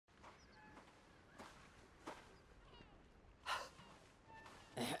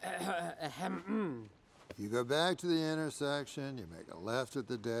You go back to the intersection, you make a left at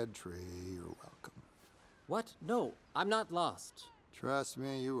the dead tree, you're welcome. What? No, I'm not lost. Trust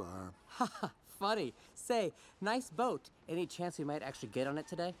me, you are. Haha, funny. Say, nice boat. Any chance we might actually get on it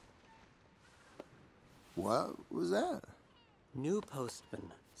today? What was that? New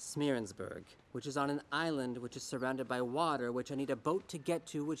postman, Smearensburg, which is on an island which is surrounded by water, which I need a boat to get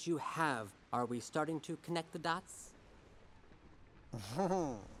to, which you have. Are we starting to connect the dots?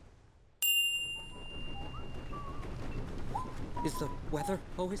 Is the weather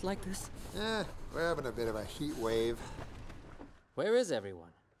always like this? We're having a bit of a heat wave. Where is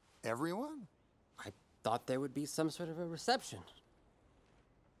everyone? Everyone? I thought there would be some sort of a reception.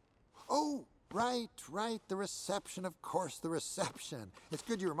 Oh, right, the reception, of course, the reception. It's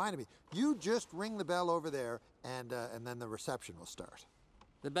good you reminded me. You just ring the bell over there, and then the reception will start.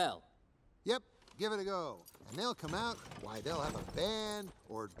 The bell? Yep, give it a go. And they'll come out, why, they'll have a band,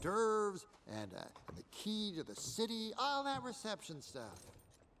 hors d'oeuvres, and the key to the city, all that reception stuff.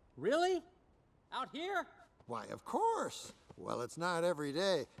 Really? Out here? Why, of course. Well, it's not every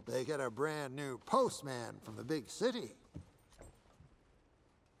day they get a brand new postman from the big city.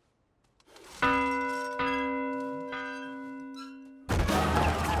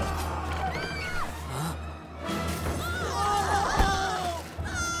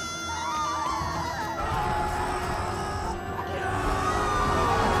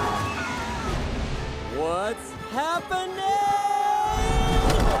 What's happening?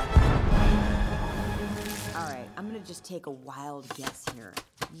 All right, I'm gonna just take a wild guess here.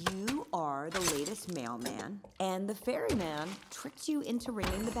 You are the latest mailman, and the Ferry Man tricked you into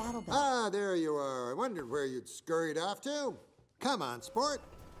ringing the battle bell. Ah, there you are. I wondered where you'd scurried off to. Come on, sport.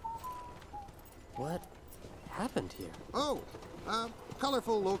 What happened here? Oh,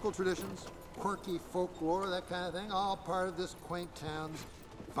 colorful local traditions, quirky folklore, that kind of thing, all part of this quaint town's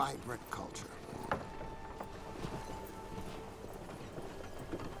vibrant culture.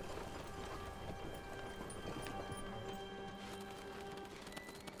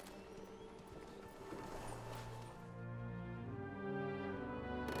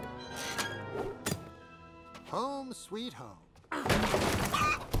 Home sweet home.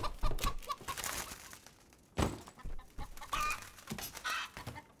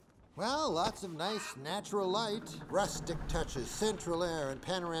 Well, lots of nice natural light, rustic touches, central air, and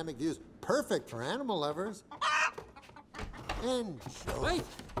panoramic views. Perfect for animal lovers. Enjoy.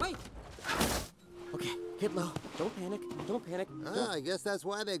 Wait! Okay, get low. Don't panic. Don't panic. I guess that's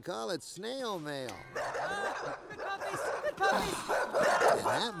why they call it snail mail. Good puppies! Good puppies! And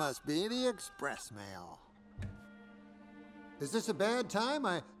that must be the express mail. Is this a bad time?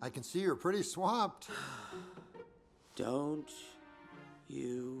 I can see you're pretty swamped. Don't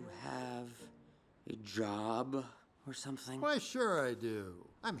you have a job or something? Why, sure I do.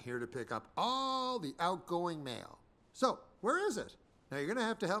 I'm here to pick up all the outgoing mail. So, where is it? Now, you're gonna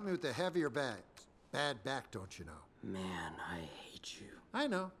have to help me with the heavier bags. Bad back, don't you know? Man, I hate you. I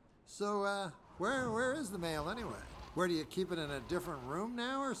know. So, where is the mail anyway? Where, do you keep it in a different room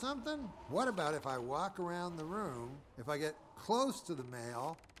now or something? What about if I walk around the room, if I get close to the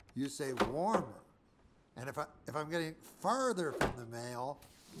mail, you say warmer. And if I'm getting farther from the mail,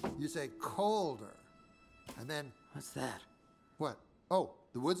 you say colder. And then... What's that? What? Oh,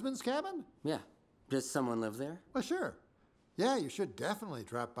 the woodsman's cabin? Yeah. Does someone live there? Well, sure. Yeah, you should definitely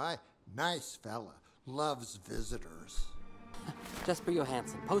drop by. Nice fella. Loves visitors. Jesper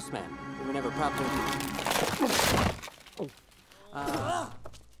Johansson, postman. We were never properly...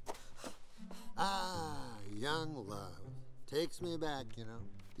 Young love. Takes me back, you know.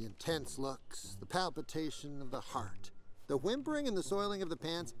 The intense looks, the palpitation of the heart. The whimpering and the soiling of the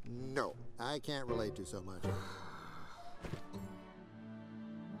pants, no, I can't relate to so much.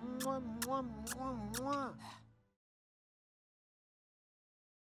 Mwah, mwah, mwah, mwah.